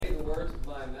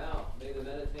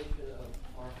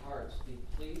be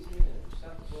pleasing and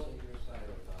acceptable in your sight,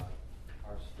 O God,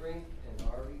 our strength and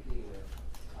our Redeemer.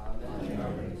 Amen.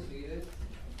 Are we seated?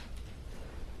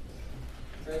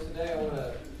 Friends, today I want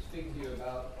to speak to you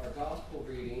about our gospel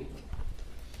reading,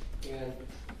 and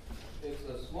it's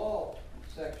a small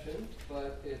section,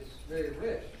 but it's very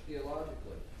rich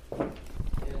theologically.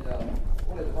 And I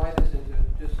want to divide this into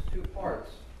just two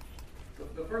parts.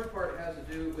 The first part has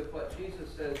to do with what Jesus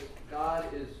says God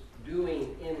is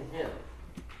doing in him.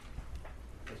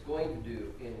 It's going to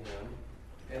do in him.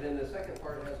 And then the second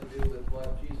part has to do with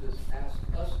what Jesus asked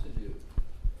us to do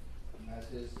as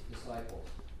his disciples.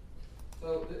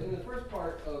 So in the first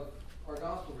part of our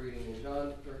gospel reading in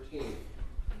John 13,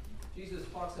 Jesus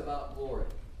talks about glory.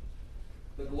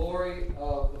 The glory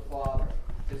of the Father.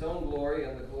 His own glory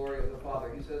and the glory of the Father.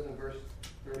 He says in verse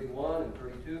 31 and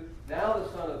 32, now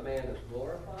the Son of Man is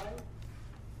glorified,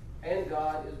 and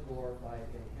God is glorified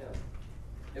in him.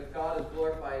 If God is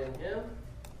glorified in him,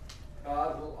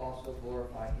 God will also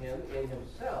glorify him in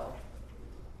himself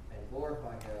and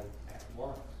glorify him at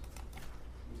once.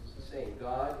 Jesus is saying,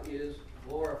 God is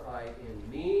glorified in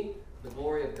me. The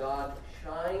glory of God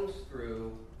shines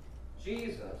through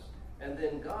Jesus, and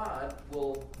then God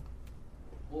will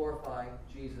glorify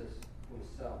Jesus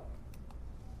himself.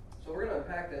 So we're going to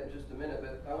unpack that in just a minute,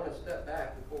 but I want to step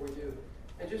back before we do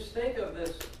and just think of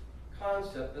this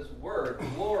concept, this word,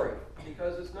 glory,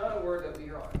 because it's not a word that we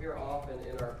hear often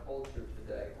in our culture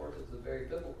today. Of course, it's a very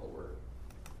biblical word.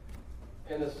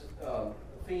 And this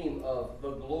theme of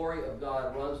the glory of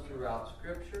God runs throughout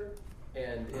Scripture,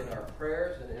 and in our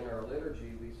prayers and in our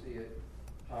liturgy, we see it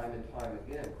time and time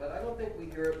again. But I don't think we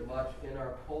hear it much in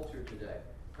our culture today.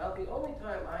 Now, the only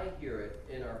time I hear it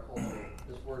in our culture,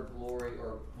 this word glory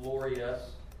or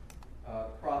glorious,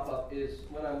 crop up is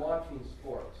when I'm watching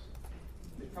sports.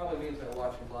 It probably means I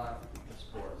watch a lot of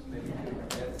sports, maybe two.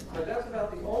 But that's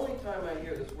about the only time I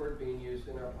hear this word being used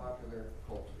in our popular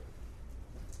culture.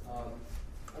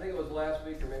 I think it was last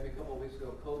week or maybe a couple of weeks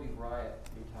ago, Kobe Bryant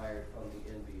retired from the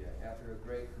NBA after a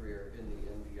great career in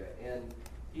the NBA. And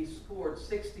he scored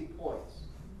 60 points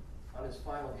on his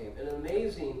final game, an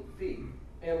amazing feat.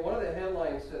 And one of the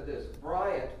headlines said this,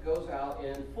 Bryant goes out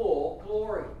in full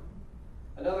glory.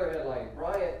 Another headline,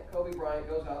 Kobe Bryant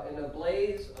goes out in a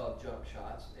blaze of jump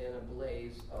shots and a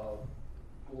blaze of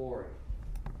glory.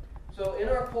 So in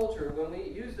our culture, when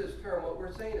we use this term, what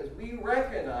we're saying is we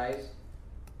recognize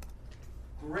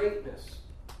greatness,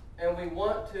 and we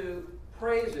want to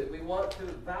praise it. We want to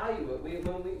value it.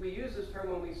 We use this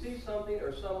term when we see something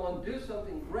or someone do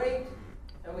something great,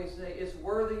 and we say it's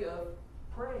worthy of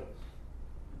praise.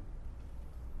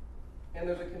 And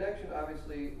there's a connection,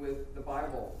 obviously, with the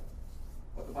Bible,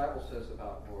 what the Bible says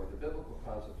about glory, the biblical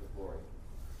concept of glory.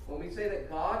 When we say that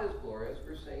God is glorious,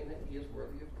 we're saying that he is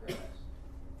worthy of praise.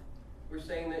 We're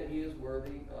saying that he is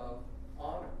worthy of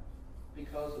honor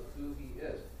because of who he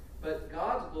is. But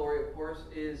God's glory, of course,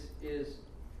 is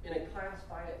in a class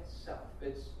by itself.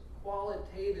 It's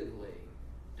qualitatively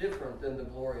different than the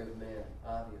glory of man,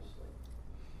 obviously.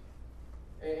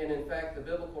 And in fact, the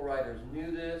biblical writers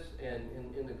knew this, and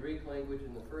in the Greek language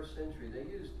in the first century,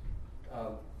 they used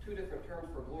two different terms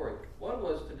for glory. One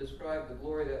was to describe the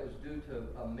glory that was due to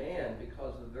a man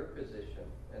because of their position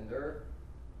and their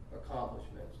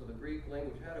accomplishment. So the Greek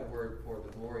language had a word for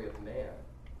the glory of man.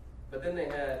 But then they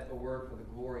had a word for the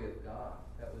glory of God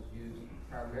that was used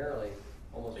primarily,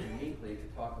 almost uniquely, to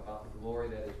talk about the glory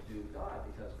that is due God,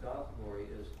 because God's glory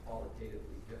is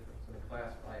qualitatively different. It's in a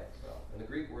class by itself. And the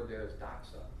Greek word there is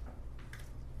doxa.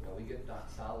 You know, we get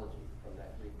doxology from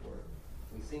that Greek word.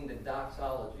 We sing the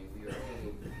doxology. We are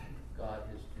giving God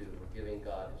his due. We're giving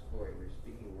God his glory. We're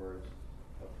speaking words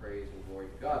of praise and glory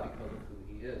to God because of who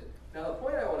he is. Now, the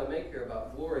point I want to make here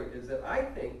about glory is that I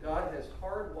think God has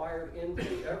hardwired into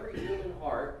every human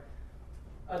heart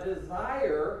a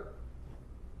desire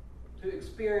to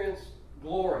experience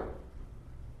glory,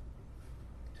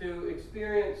 to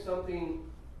experience something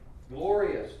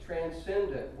glorious,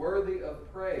 transcendent, worthy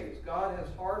of praise. God has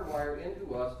hardwired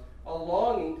into us a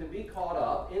longing to be caught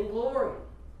up in glory.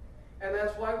 And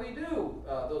that's why we do,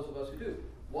 those of us who do,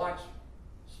 watch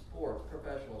sports,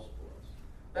 professional sports.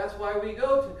 That's why we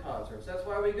go to concerts. That's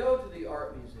why we go to the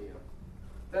art museum.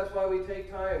 That's why we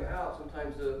take time out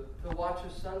sometimes to watch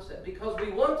a sunset, because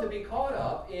we want to be caught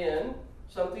up in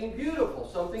something beautiful,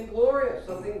 something glorious,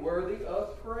 something worthy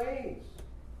of praise.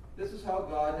 This is how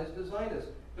God has designed us.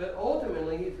 But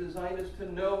ultimately, he's designed us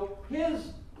to know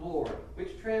his glory,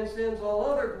 which transcends all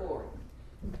other glory.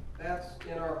 That's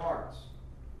in our hearts.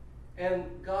 And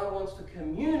God wants to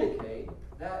communicate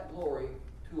that glory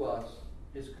to us,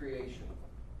 his creation,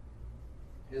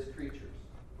 his creatures.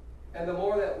 And the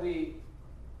more that we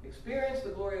experience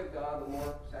the glory of God, the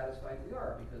more satisfied we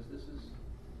are, because this is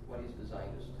what he's designed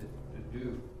us to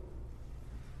do.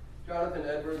 Jonathan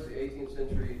Edwards, the 18th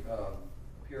century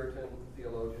Puritan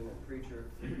theologian and preacher,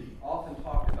 often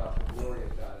talked about the glory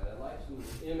of God. And I like some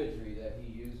of the imagery that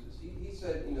he uses. He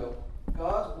said,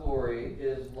 God's glory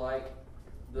is like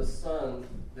the sun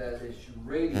that is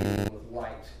radiating with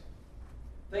light.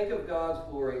 Think of God's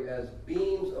glory as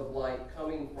beams of light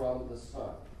coming from the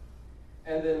sun.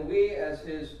 And then we, as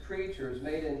his creatures,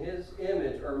 made in his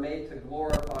image, are made to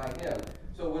glorify him.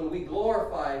 So when we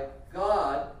glorify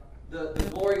God, the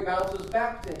glory bounces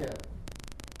back to him.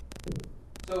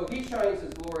 So he shines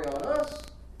his glory on us,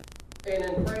 and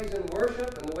in praise and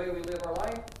worship and the way we live our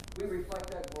life, we reflect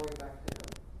that glory back to him.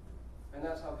 And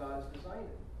that's how God has designed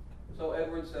it. So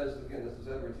Edwards says, again, this is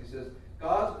Edwards, he says,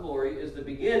 God's glory is the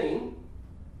beginning,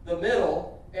 the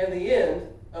middle, and the end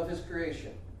of his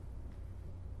creation.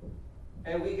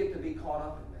 And we get to be caught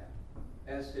up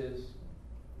in that as his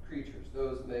creatures,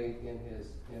 those made in his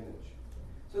image.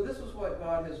 So this is what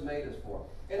God has made us for.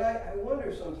 And I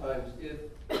wonder sometimes if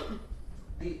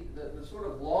the sort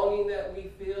of longing that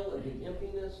we feel and the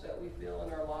emptiness that we feel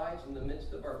in our lives in the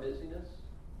midst of our busyness,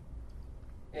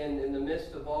 and in the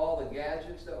midst of all the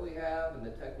gadgets that we have and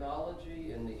the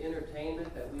technology and the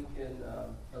entertainment that we can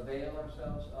avail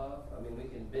ourselves of. I mean, we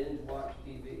can binge watch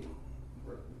TV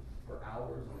for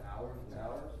hours and hours and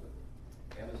hours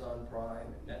with Amazon Prime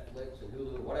and Netflix and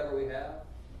Hulu, whatever we have.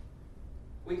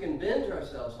 We can binge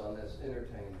ourselves on this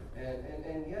entertainment,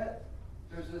 and yet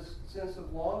there's this sense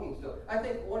of longing still. I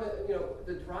think one of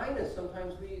the dryness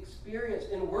sometimes we experience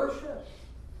in worship.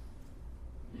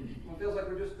 It feels like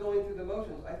we're just going through the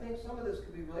motions. I think some of this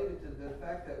could be related to the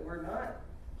fact that we're not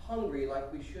hungry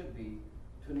like we should be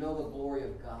to know the glory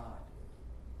of God,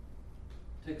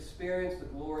 to experience the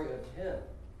glory of him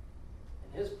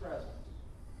and his presence.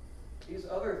 These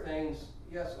other things,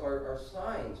 yes, are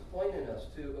signs pointing us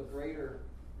to a greater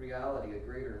reality, a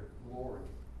greater glory.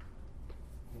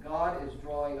 And God is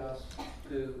drawing us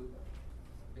to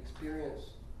experience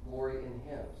glory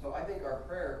in him. So I think our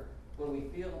prayer, when we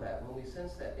feel that, when we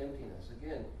sense that emptiness,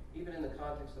 again, even in the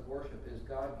context of worship, is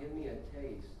God, give me a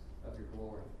taste of your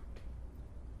glory.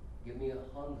 Give me a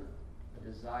hunger, a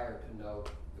desire to know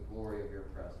the glory of your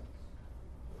presence.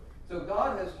 So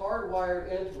God has hardwired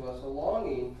into us a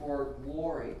longing for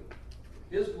glory,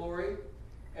 his glory.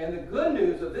 And the good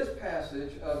news of this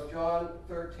passage of John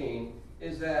 13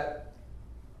 is that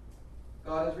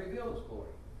God has revealed his glory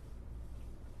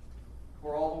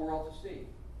for all the world to see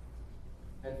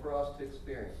and for us to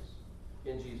experience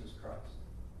in Jesus Christ.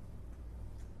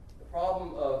 The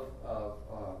problem of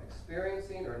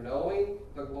experiencing or knowing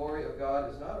the glory of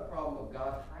God is not a problem of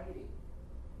God hiding.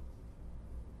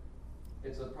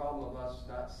 It's a problem of us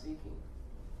not seeking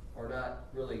or not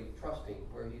really trusting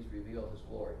where he's revealed his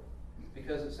glory.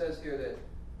 Because it says here that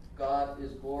God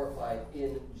is glorified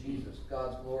in Jesus.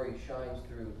 God's glory shines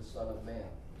through the Son of Man.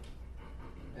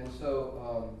 And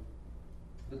so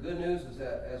the good news is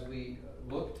that as we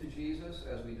look to Jesus,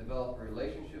 as we develop a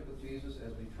relationship with Jesus,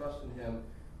 as we trust in him,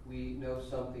 we know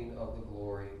something of the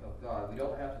glory of God. We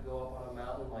don't have to go up on a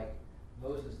mountain like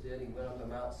Moses did. He went up to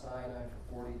Mount Sinai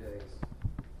for 40 days.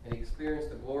 And he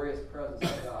experienced the glorious presence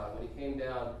of God. When he came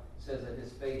down, it says that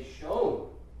his face shone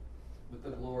with the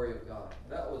glory of God.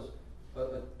 That was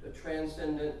a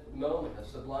transcendent moment, a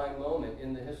sublime moment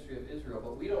in the history of Israel.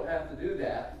 But we don't have to do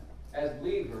that as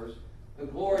believers. The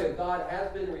glory of God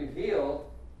has been revealed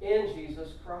in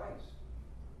Jesus Christ.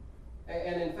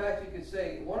 And in fact, you could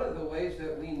say one of the ways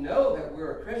that we know that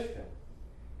we're a Christian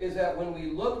is that when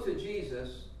we look to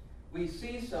Jesus, we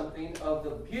see something of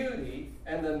the beauty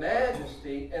and the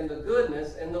majesty and the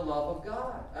goodness and the love of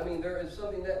God. I mean, there is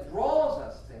something that draws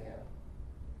us to him.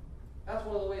 That's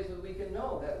one of the ways that we can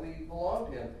know that we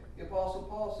belong to him. The Apostle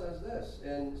Paul says this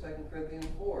in 2 Corinthians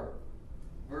 4,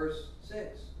 verse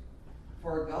 6.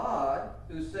 For God,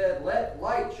 who said, let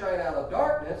light shine out of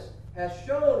darkness, has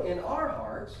shown in our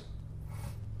hearts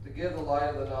to give the light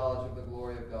of the knowledge of the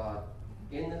glory of God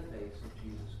in the face of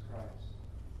Jesus Christ.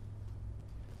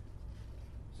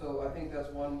 So I think that's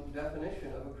one definition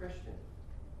of a Christian.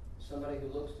 Somebody who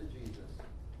looks to Jesus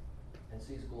and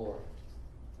sees glory,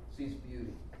 sees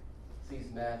beauty,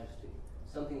 sees majesty,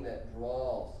 something that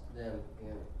draws them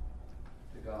in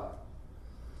to God.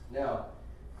 Now,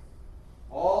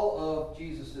 all of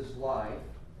Jesus' life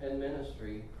and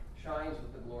ministry shines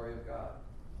with the glory of God.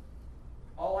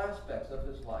 All aspects of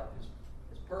his life,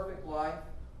 his perfect life,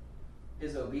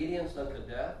 his obedience unto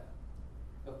death,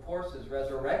 of course his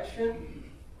resurrection,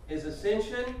 his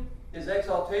ascension, his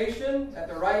exaltation at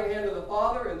the right hand of the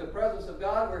Father in the presence of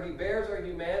God where he bears our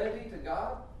humanity to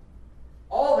God.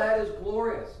 All that is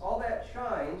glorious. All that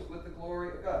shines with the glory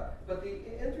of God. But the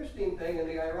interesting thing and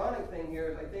the ironic thing here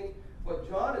is I think what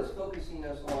John is focusing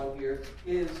us on here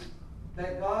is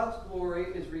that God's glory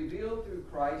is revealed through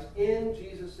Christ in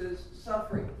Jesus'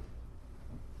 suffering.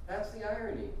 That's the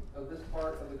irony of this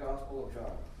part of the Gospel of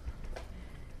John.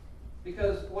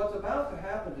 Because what's about to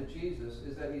happen to Jesus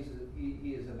is that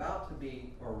he is about to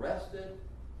be arrested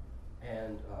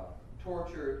and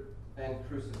tortured and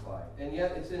crucified. And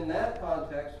yet it's in that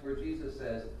context where Jesus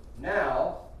says,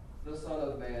 now the Son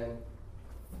of Man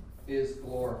is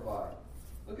glorified.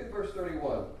 Look at verse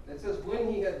 31. It says,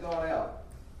 when he had gone out.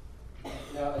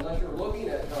 Now, unless you're looking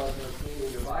at John 13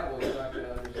 in your Bible, you're not going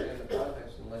to understand the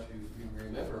context unless you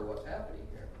remember what's happening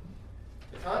here.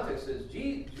 The context is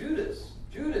Judas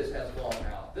has gone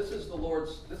out. This is the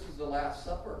Last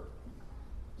Supper.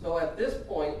 So at this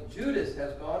point, Judas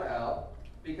has gone out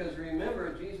because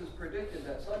remember, Jesus predicted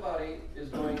that somebody is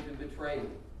going to betray me.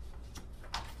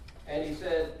 And he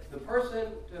said, the person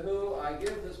to whom I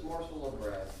give this morsel of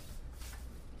bread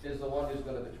is the one who's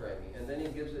going to betray me. And then he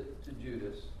gives it to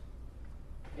Judas.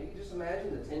 Can you just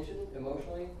imagine the tension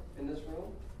emotionally in this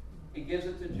room? He gives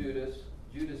it to Judas.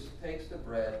 Judas takes the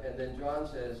bread, and then John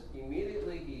says,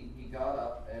 immediately he got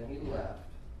up and he left.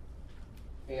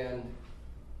 And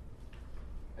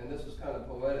this is kind of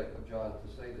poetic of John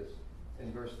to say this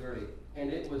in verse 30.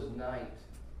 And it was night.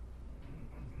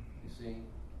 You see?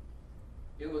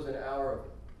 It was an hour of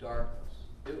darkness.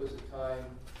 It was a time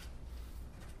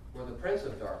where the prince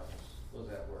of darkness was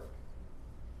at work.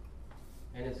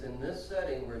 And it's in this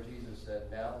setting where Jesus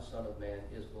said, now the Son of Man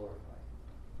is glorified.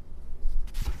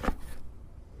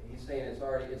 He's saying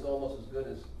it's almost as good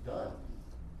as done.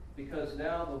 Because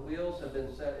now the wheels have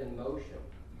been set in motion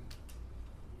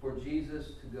for Jesus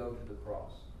to go to the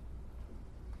cross.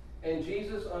 And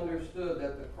Jesus understood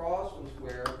that the cross was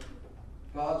where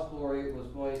God's glory was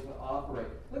going to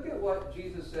operate. Look at what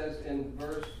Jesus says in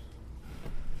verse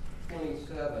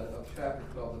 27 of chapter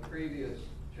 12, the previous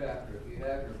chapter, if you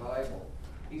have your Bible.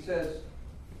 He says,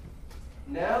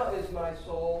 now is my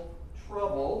soul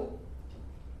troubled.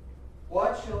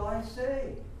 What shall I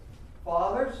say?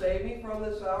 Father, save me from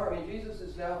this hour. I mean, Jesus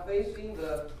is now facing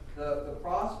the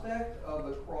prospect of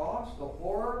the cross, the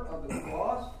horror of the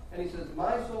cross. And he says,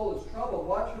 my soul is troubled.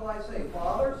 What shall I say?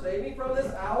 Father, save me from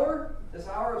this hour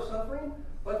of suffering.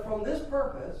 But from this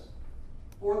purpose,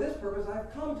 for this purpose,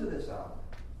 I've come to this hour.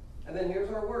 And then here's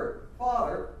our word.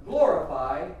 Father,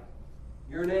 glorify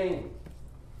your name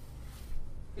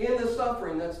in the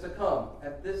suffering that's to come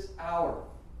at this hour.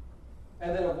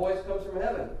 And then a voice comes from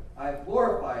heaven. I've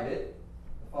glorified it.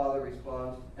 The Father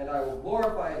responds, and I will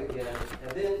glorify it again.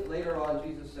 And then later on,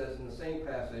 Jesus says in the same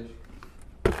passage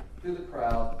to the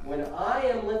crowd, when I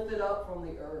am lifted up from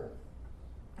the earth,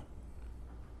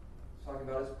 he's talking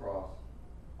about his cross,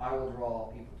 I will draw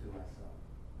all people to myself.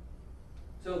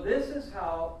 So this is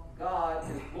how God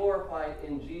is glorified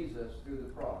in Jesus through the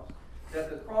cross. That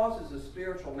the cross is a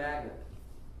spiritual magnet.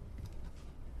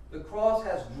 The cross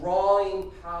has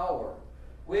drawing power.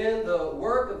 When the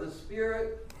work of the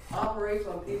Spirit operates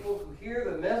on people who hear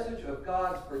the message of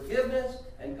God's forgiveness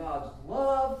and God's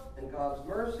love and God's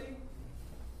mercy,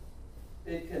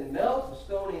 it can melt a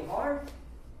stony heart,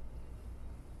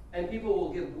 and people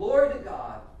will give glory to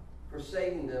God for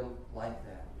saving them like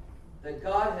that. That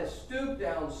God has stooped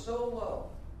down so low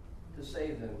to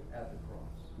save them at the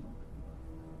cross.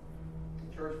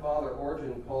 Church Father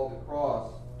Origen called the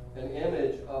cross an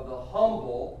image of the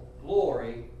humble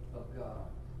glory of God.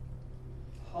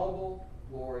 Humble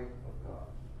glory of God.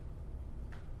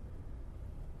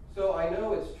 So I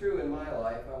know it's true in my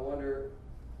life. I wonder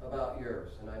about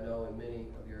yours. And I know in many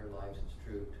of your lives it's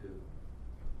true too.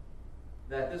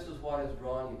 That this is what has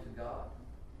drawn you to God.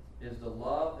 Is the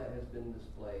love that has been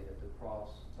displayed at the cross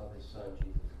of his Son,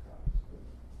 Jesus Christ.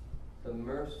 The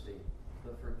mercy,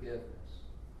 the forgiveness,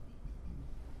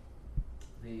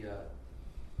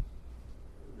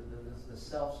 the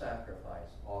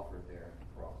self-sacrifice offered there at the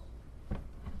cross.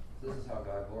 This is how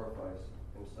God glorifies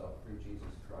himself through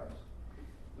Jesus Christ.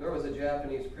 There was a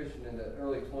Japanese Christian in the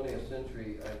early 20th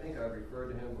century. I think I've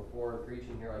referred to him before in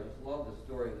preaching here. I just love the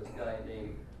story of this guy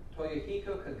named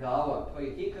Toyohiko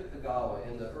Kagawa,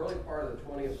 in the early part of the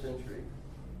 20th century.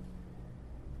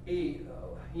 He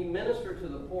ministered to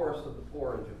the poorest of the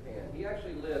poor in Japan. He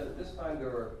actually lived, at this time there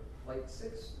were like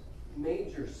 6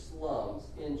 major slums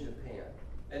in Japan.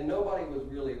 And nobody was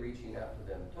really reaching out to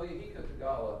them. Toyohiko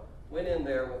Kagawa went in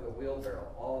there with a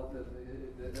wheelbarrow.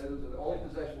 Those were the only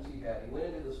possessions he had. He went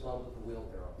into the slums with a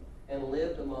wheelbarrow and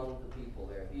lived among the people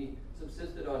there. He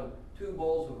subsisted on 2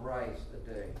 bowls of rice a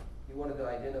day. He wanted to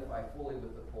identify fully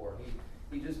with the poor.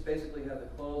 He just basically had the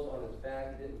clothes on his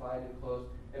back. He didn't buy new clothes.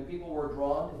 And people were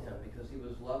drawn to him because he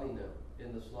was loving them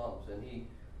in the slums. And he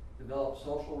developed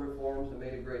social reforms and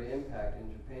made a great impact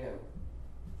in Japan.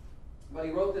 But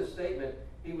he wrote this statement.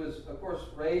 He was, of course,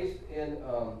 raised in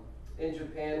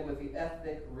Japan with the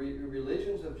ethnic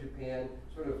religions of Japan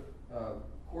sort of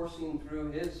coursing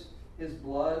through his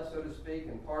blood, so to speak,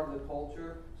 and part of the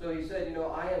culture. So he said,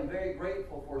 I am very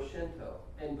grateful for Shinto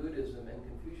and Buddhism and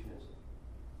Confucianism.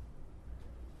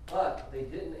 But they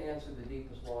didn't answer the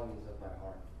deepest longings of my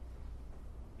heart.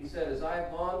 He said, as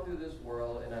I've gone through this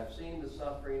world and I've seen the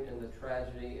suffering and the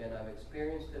tragedy and I've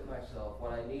experienced it myself,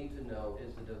 what I need to know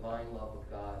is the divine love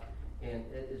of God. And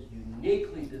it is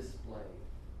uniquely displayed.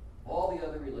 All the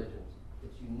other religions,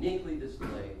 it's uniquely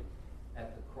displayed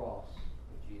at the cross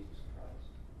of Jesus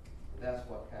Christ. And that's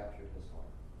what captured his heart.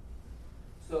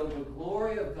 So the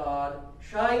glory of God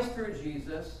shines through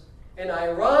Jesus, and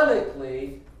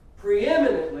ironically,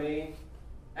 preeminently,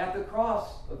 at the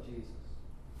cross of Jesus.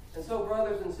 And so,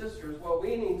 brothers and sisters, what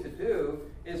we need to do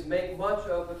is make much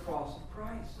of the cross of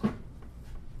Christ.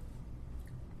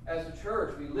 As a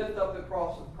church, we lift up the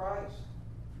cross of Christ.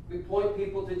 We point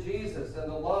people to Jesus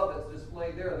and the love that's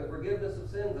displayed there, the forgiveness of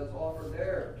sins that's offered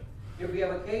there. If we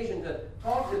have occasion to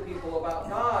talk to people about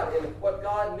God and what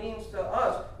God means to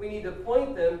us, we need to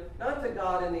point them not to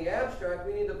God in the abstract,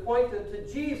 we need to point them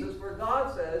to Jesus, where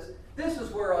God says, this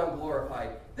is where I'm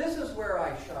glorified. This is where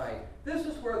I shine. This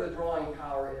is where the drawing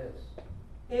power is.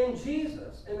 In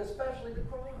Jesus, and especially the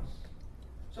cross.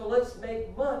 So let's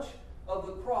make much of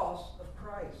the cross of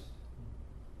Christ.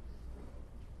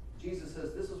 Jesus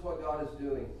says, this is what God is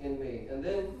doing in me. And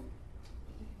then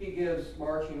he gives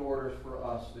marching orders for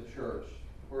us, the church,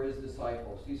 for his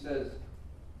disciples. He says,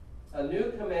 a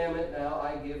new commandment now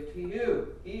I give to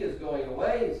you. He is going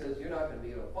away. He says, you're not going to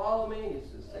be able to follow me.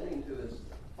 He's ascending to his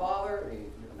Father. I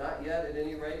mean, not yet, at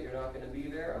any rate. You're not going to be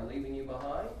there. I'm leaving you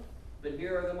behind. But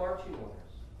here are the marching orders.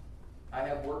 I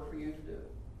have work for you to do.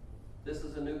 This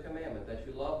is a new commandment, that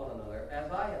you love one another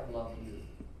as I have loved you.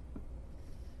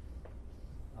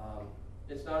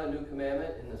 It's not a new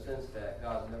commandment in the sense that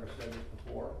God's never said this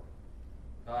before.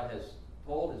 God has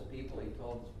told his people, he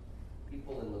told his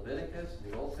people in Leviticus,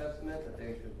 in the Old Testament, that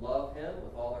they should love him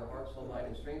with all their heart, soul, mind,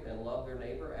 and strength, and love their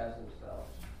neighbor as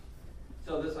themselves.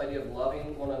 So this idea of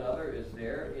loving one another is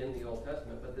there in the Old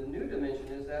Testament, but the new dimension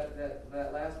is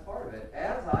that last part of it,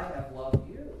 as I have loved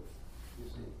you, you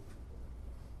see.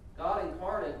 God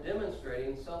incarnate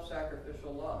demonstrating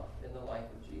self-sacrificial love in the life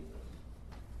of Jesus.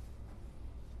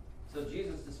 So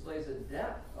Jesus displays a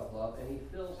depth of love, and he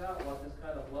fills out what this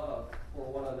kind of love for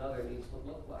one another needs to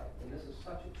look like. And this is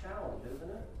such a challenge, isn't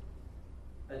it?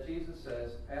 That Jesus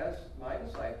says, as my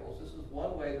disciples, this is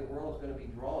one way the world is going to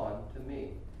be drawn to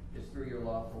me, is through your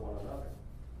love for one another.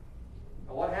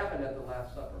 Now, what happened at the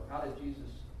Last Supper? How did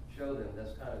Jesus show them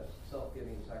this kind of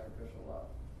self-giving, sacrificial love?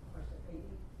 He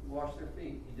washed their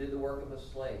feet. He did the work of a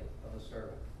slave, of a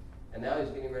servant. And now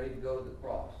he's getting ready to go to the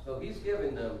cross. So he's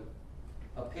giving them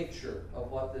a picture of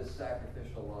what this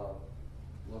sacrificial love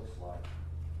looks like.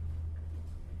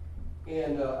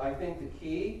 And I think the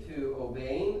key to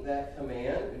obeying that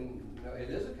command, and it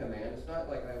is a command, it's not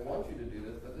like I want you to do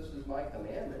this, but this is my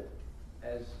commandment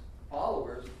as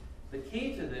followers. The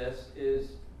key to this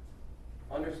is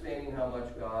understanding how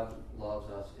much God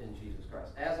loves us in Jesus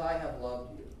Christ, as I have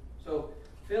loved you. So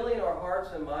filling our hearts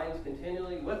and minds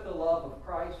continually with the love of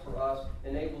Christ for us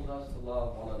enables us to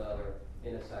love one another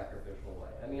in a sacrificial way.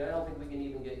 I mean, I don't think we can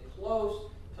even get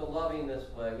close to loving this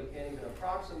way. We can't even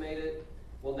approximate it.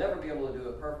 We'll never be able to do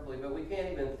it perfectly, but we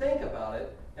can't even think about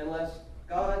it unless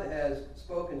God has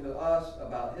spoken to us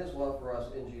about his love for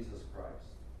us in Jesus Christ.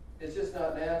 It's just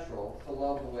not natural to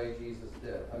love the way Jesus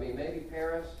did. I mean, maybe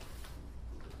parents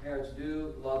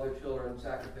do love their children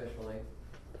sacrificially,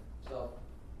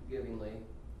 self-givingly,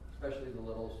 especially the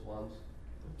littlest ones.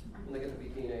 When they get to be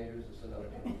teenagers, it's another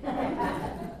thing.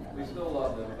 We still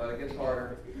love them, but it gets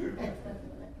harder.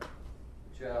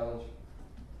 Challenge.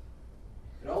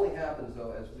 It only happens,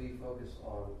 though, as we focus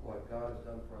on what God has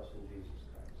done for us in Jesus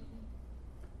Christ.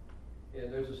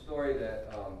 And there's a story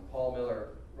that Paul Miller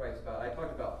writes about. I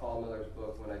talked about Paul Miller's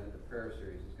book when I did the prayer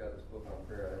series. He's got this book on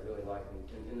prayer, and I really like him.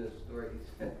 And in this story,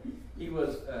 he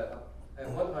was at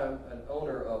one time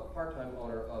part-time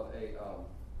owner of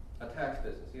a tax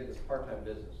business. He had this part-time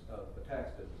business, a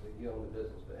tax business. He owned the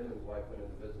business, but him and his wife went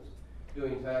into business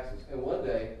doing taxes. And one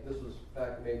day, this was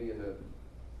back maybe in the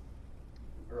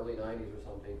early 90s or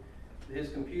something, his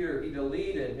computer, he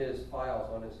deleted his files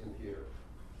on his computer.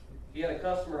 He had a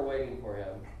customer waiting for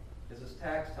him. This is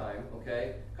tax time,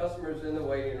 okay? Customer's in the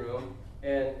waiting room.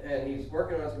 And he's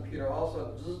working on his computer.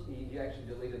 Also, he actually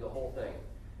deleted the whole thing.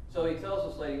 So he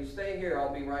tells this lady, stay here,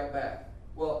 I'll be right back.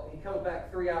 Well, he comes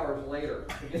back 3 hours later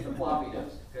to get the floppy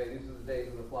disk. Okay, these are the days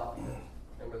of the floppy disk.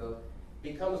 Remember those?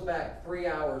 He comes back 3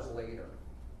 hours later.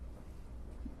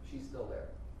 She's still there.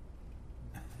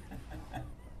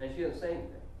 And she didn't say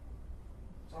anything.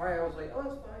 Sorry, I was like,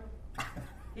 oh, it's fine.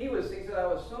 He said, I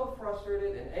was so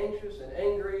frustrated and anxious and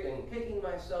angry and kicking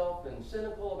myself and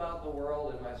cynical about the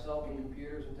world and myself and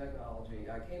computers and technology.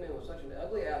 I came in with such an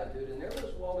ugly attitude, and there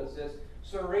this woman sits,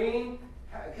 serene,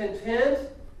 content,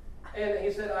 and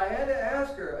he said, I had to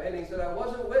ask her, and he said, I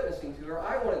wasn't witnessing to her,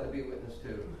 I wanted to be witnessed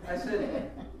to. I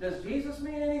said, does Jesus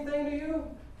mean anything to you?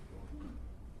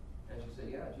 And she said,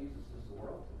 yeah, Jesus is the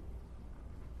world to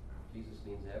me. Jesus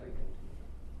means everything to me.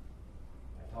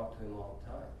 I talk to him all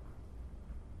the time.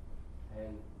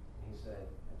 And he said,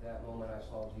 at that moment I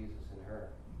saw Jesus in her.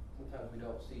 Sometimes we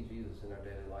don't see Jesus in our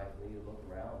daily life. We need to look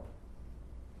around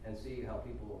and see how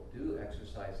people do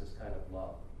exercise this kind of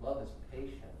love. Love is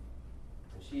patient.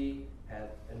 And she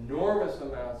had enormous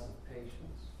amounts of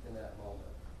patience in that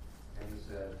moment. And he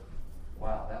said,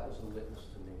 wow, that was a witness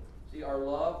to me. See, our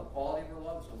love, the quality of our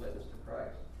love, is a witness to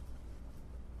Christ.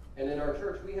 And in our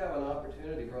church, we have an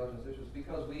opportunity, brothers and sisters,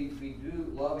 because we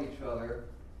do love each other,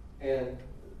 and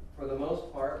for the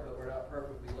most part, but we're not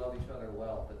perfect, we love each other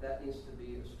well. But that needs to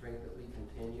be a strength that we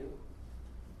continue.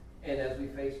 And as we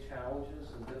face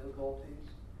challenges and difficulties,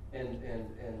 and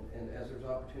as there's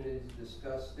opportunities to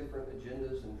discuss different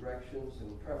agendas and directions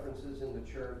and preferences in the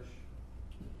church,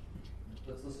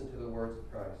 let's listen to the words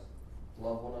of Christ.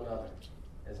 Love one another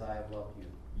as I have loved you.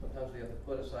 Sometimes we have to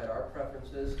put aside our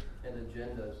preferences and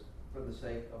agendas for the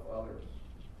sake of others.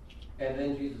 And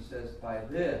then Jesus says, by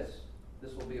this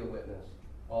will be a witness.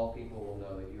 All people will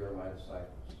know that you are my disciples.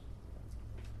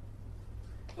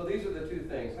 So these are the two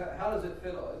things. How does it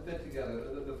fit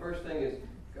together? The first thing is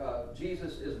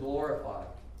Jesus is glorified,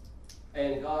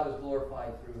 and God is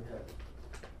glorified through him.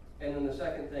 And then the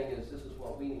second thing is this is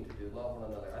what we need to do, love one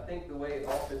another. I think the way it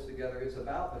all fits together is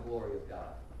about the glory of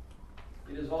God.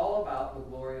 It is all about the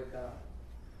glory of God.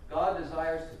 God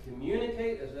desires to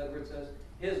communicate, as Edward says,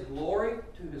 his glory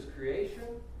to his creation.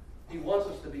 He wants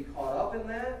us to be caught up in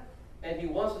that. And he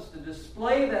wants us to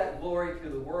display that glory to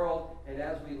the world. And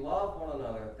as we love one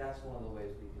another, that's one of the ways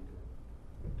we can do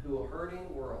it. To a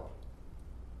hurting world.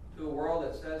 To a world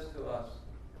that says to us,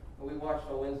 and we watched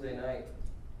on Wednesday night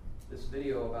this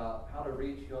video about how to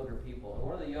reach younger people. And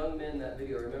one of the young men in that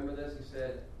video, remember this? He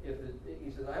said,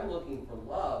 I'm looking for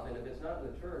love, and if it's not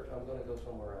in the church, I'm going to go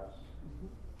somewhere else.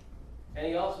 And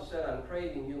he also said, I'm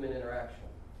craving human interaction.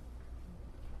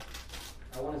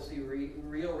 I want to see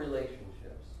real relationships.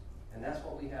 And that's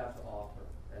what we have to offer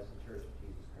as the Church of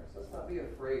Jesus Christ. Let's not be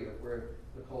afraid of where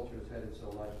the culture is headed so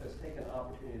much. Let's take an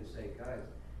opportunity to say, guys,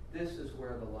 this is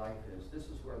where the life is. This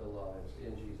is where the love is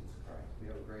in Jesus Christ. We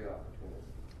have a great opportunity.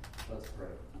 Let's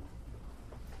pray.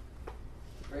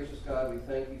 Gracious God, we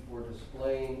thank you for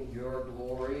displaying your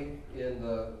glory in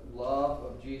the love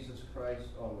of Jesus Christ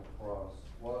on the cross.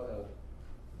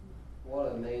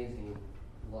 What amazing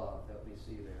love that we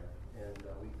see there. And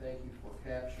we thank you for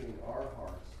capturing our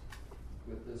hearts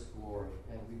with this glory.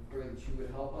 And we pray that you would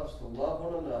help us to love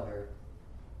one another,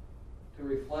 to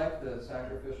reflect the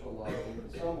sacrificial love, and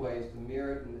in some ways to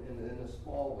mirror it in a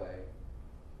small way,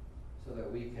 so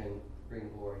that we can bring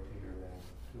glory to your name,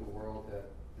 to a world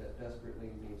that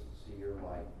desperately needs to see your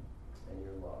light and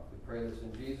your love. We pray this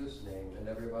in Jesus' name, and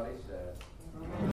everybody said, Amen.